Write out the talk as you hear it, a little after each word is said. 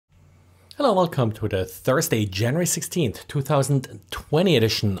Hello, welcome to the Thursday, January 16th, 2020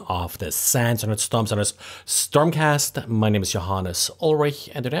 edition of the SANS Internet Storm Center's Stormcast. My name is Johannes Ulrich,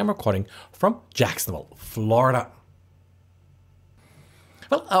 and today I'm recording from Jacksonville, Florida.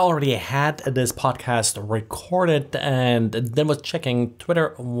 Well, I already had this podcast recorded and then was checking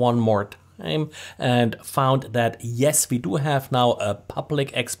Twitter one more time and found that yes, we do have now a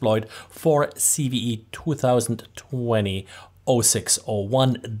public exploit for CVE 2020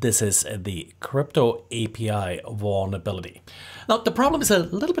 0601. This is the crypto API vulnerability. Now, the problem is a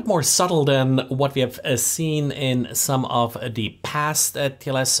little bit more subtle than what we have seen in some of the past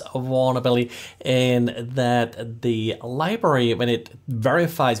TLS vulnerability, in that the library, when it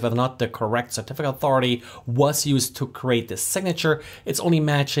verifies whether or not the correct certificate authority was used to create the signature, it's only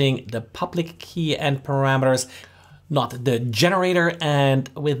matching the public key and parameters, not the generator. And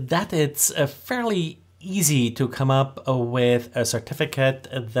with that, it's a fairly easy to come up with a certificate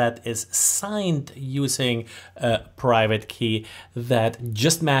that is signed using a private key that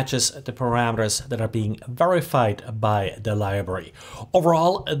just matches the parameters that are being verified by the library.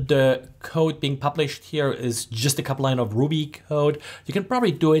 Overall, the code being published here is just a couple lines of Ruby code. You can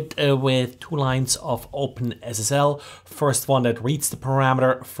probably do it with 2 lines of OpenSSL. First one that reads the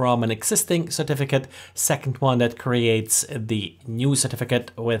parameter from an existing certificate. Second one that creates the new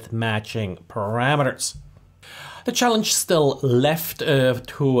certificate with matching parameters. The challenge still left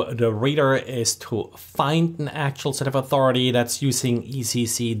to the reader is to find an actual certificate authority that's using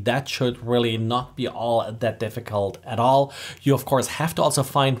ECC. That should really not be all that difficult at all. You, of course, have to also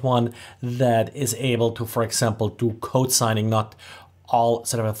find one that is able to, for example, do code signing. Not all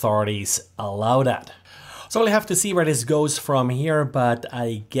certificate authorities allow that. So we'll have to see where this goes from here, but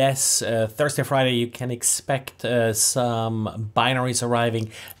I guess Thursday, Friday, you can expect some binaries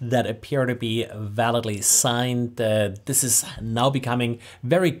arriving that appear to be validly signed. This is now becoming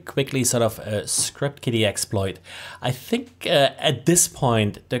very quickly sort of a script kiddie exploit. I think at this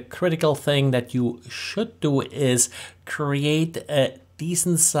point, the critical thing that you should do is create a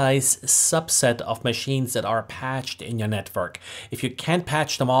decent size subset of machines that are patched in your network. If you can't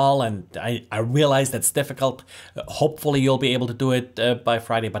patch them all, and I realize that's difficult, hopefully you'll be able to do it by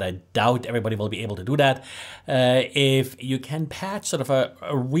Friday, but I doubt everybody will be able to do that. If you can patch sort of a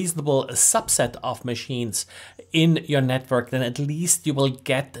reasonable subset of machines in your network, then at least you will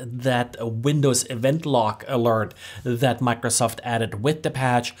get that Windows event log alert that Microsoft added with the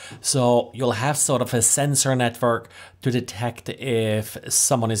patch. So you'll have sort of a sensor network to detect if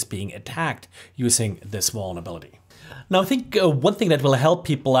someone is being attacked using this vulnerability. Now, I think one thing that will help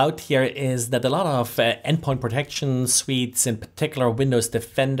people out here is that a lot of endpoint protection suites, in particular Windows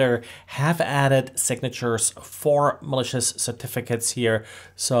Defender, have added signatures for malicious certificates here.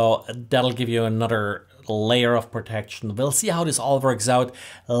 So that'll give you another layer of protection. We'll see how this all works out.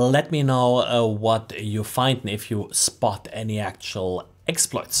 Let me know what you find and if you spot any actual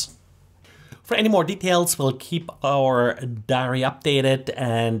exploits. For any more details, we'll keep our diary updated,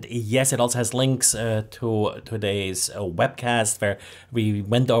 and yes, it also has links to today's webcast where we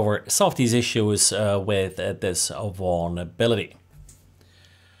went over some of these issues with this vulnerability.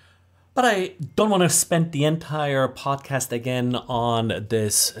 But I don't want to spend the entire podcast again on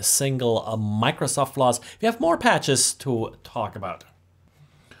this single Microsoft flaws. We have more patches to talk about.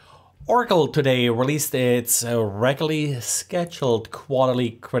 Oracle today released its regularly scheduled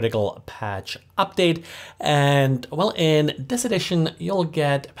quarterly critical patch update, and well, in this edition you'll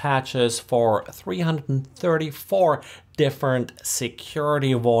get patches for 334 different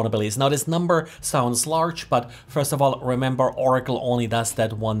security vulnerabilities. Now, this number sounds large, but first of all, remember Oracle only does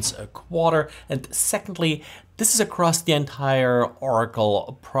that once a quarter, and secondly, this is across the entire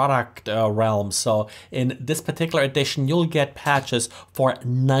Oracle product realm. So in this particular edition, you'll get patches for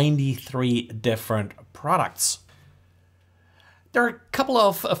 93 different products. There are a couple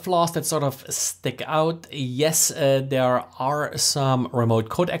of flaws that sort of stick out. Yes, there are some remote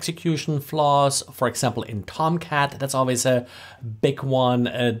code execution flaws. For example, in Tomcat, that's always a big one.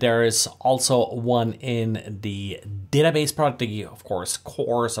 There is also one in the database product, the, of course,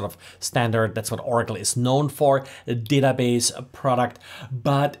 core sort of standard. That's what Oracle is known for, a database product.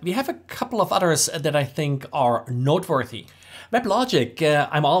 But we have a couple of others that I think are noteworthy. WebLogic,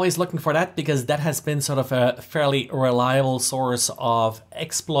 I'm always looking for that because that has been sort of a fairly reliable source of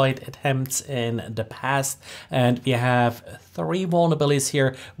exploit attempts in the past. And we have 3 vulnerabilities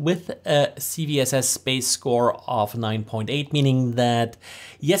here with a CVSS space score of 9.8, meaning that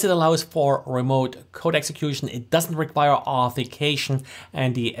yes, it allows for remote code execution. It doesn't require authentication,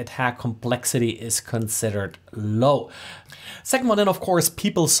 and the attack complexity is considered low. Second one, then, of course,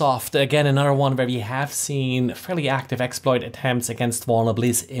 PeopleSoft. Again, another one where we have seen fairly active exploit attempts attempts against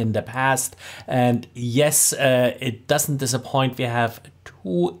vulnerabilities in the past. And yes, it doesn't disappoint. We have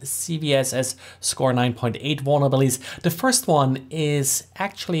two CVSS score 9.8 vulnerabilities. The first one is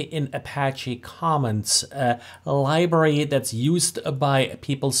actually in Apache Commons, a library that's used by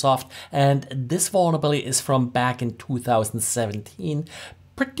PeopleSoft, and this vulnerability is from back in 2017.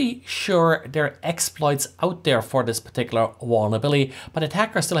 Pretty sure there are exploits out there for this particular vulnerability, but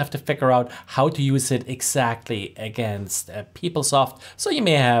attackers still have to figure out how to use it exactly against PeopleSoft, so you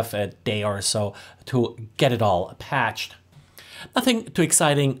may have a day or so to get it all patched. Nothing too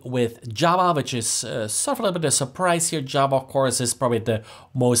exciting with Java, which is sort of a little bit of a surprise here. Java, of course, is probably the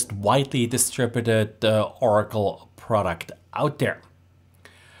most widely distributed Oracle product out there.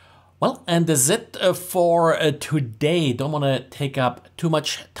 Well, and that's it for today. Don't want to take up too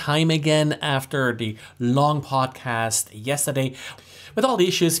much time again after the long podcast yesterday. With all the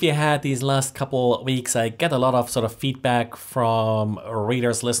issues we had these last couple of weeks, I get a lot of sort of feedback from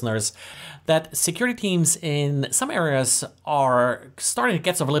readers, listeners, that security teams in some areas are starting to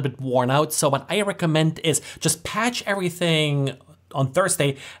get sort of a little bit worn out. So what I recommend is just patch everything on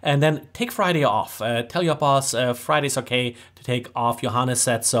Thursday and then take Friday off. Tell your boss Friday's okay to take off. Johannes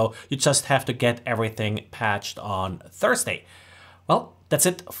said so. You just have to get everything patched on Thursday. Well, that's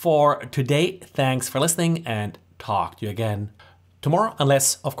it for today. Thanks for listening and talk to you again tomorrow,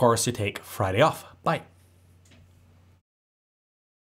 unless, of course, you take Friday off. Bye.